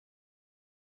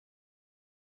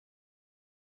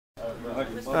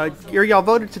Gary, y'all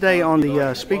voted today on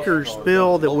the Speaker's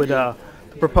bill that would the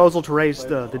proposal to raise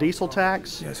the diesel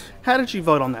tax. Yes. How did you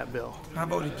vote on that bill? I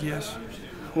voted yes.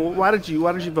 Well, why did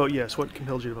you vote yes? What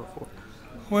compelled you to vote for?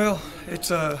 Well,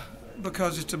 it's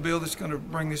because it's a bill that's going to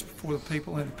bring this before the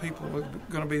people, and the people are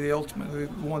going to be the ultimately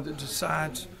the one that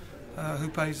decides who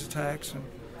pays the tax,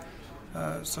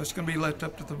 and so it's going to be left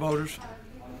up to the voters.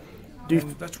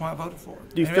 And that's why I voted for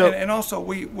it. Do you feel? And also,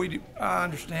 I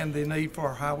understand the need for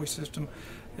our highway system.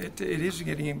 It is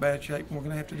getting in bad shape, and we're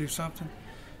going to have to do something.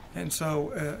 And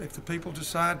so, if the people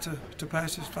decide to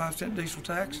pass this 5-cent diesel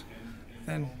tax,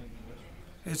 then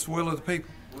it's the will of the people.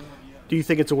 Do you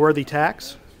think it's a worthy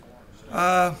tax?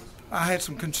 I had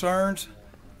some concerns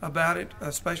about it,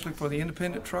 especially for the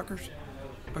independent truckers,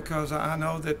 because I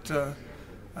know that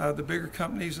the bigger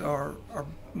companies are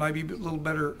maybe a little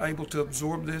better able to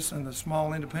absorb this than the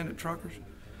small independent truckers.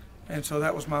 And so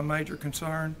that was my major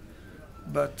concern.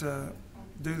 But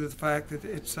due to the fact that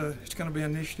it's going to be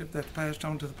an initiative that's passed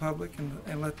on to the public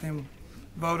and let them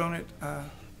vote on it, I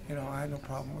had no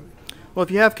problem with it. Well,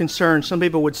 if you have concerns, some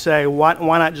people would say, why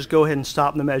not just go ahead and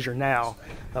stop the measure now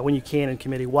when you can in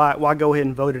committee? Why go ahead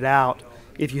and vote it out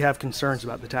if you have concerns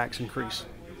about the tax increase?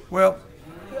 Well,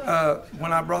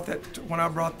 when I brought that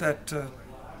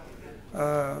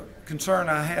concern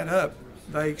I had up,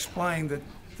 they explained that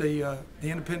the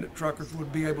independent truckers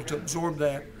would be able to absorb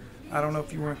that. I don't know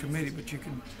if you were in committee, but you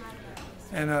can.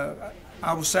 And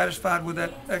I was satisfied with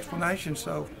that explanation,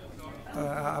 so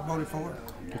I voted for it.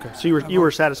 Okay, so you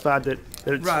were satisfied that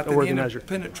it's right, a worthy the measure.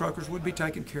 Independent truckers would be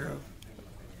taken care of.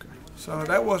 Okay. So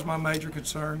that was my major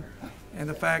concern, and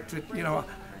the fact that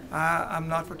I'm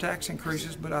not for tax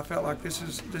increases, but I felt like this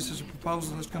is a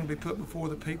proposal that's going to be put before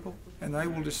the people, and they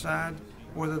will decide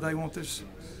whether they want this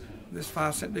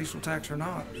 5-cent diesel tax or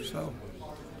not. So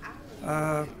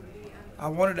I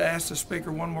wanted to ask the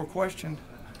Speaker one more question.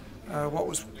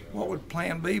 What would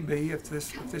Plan B be if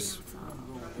this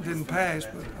didn't pass?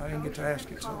 But I didn't get to ask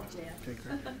it. So. Okay,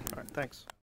 great. All right, thanks.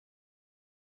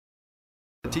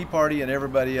 The Tea Party and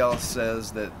everybody else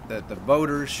says that the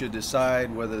voters should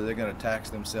decide whether they're going to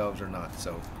tax themselves or not.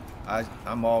 So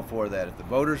I'm all for that. If the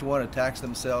voters want to tax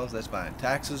themselves, that's fine.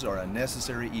 Taxes are a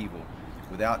necessary evil.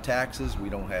 Without taxes, we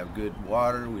don't have good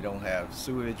water, we don't have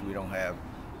sewage, we don't have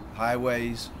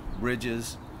highways,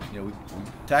 bridges.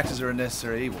 Taxes are a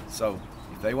necessary evil. So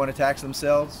if they want to tax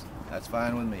themselves, that's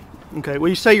fine with me. Okay. Well,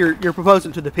 you say you're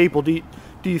proposing to the people. Do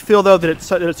you feel though that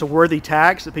it's a worthy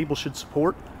tax that people should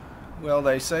support? Well,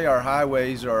 they say our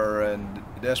highways are in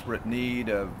desperate need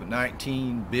of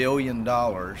 $19 billion,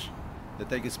 that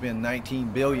they could spend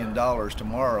 $19 billion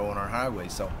tomorrow on our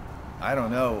highways. So I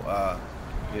don't know.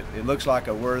 It looks like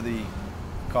a worthy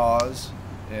cause,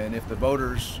 and if the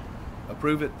voters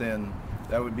approve it, then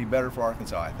that would be better for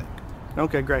Arkansas, I think.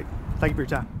 Okay, great. Thank you for your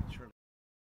time.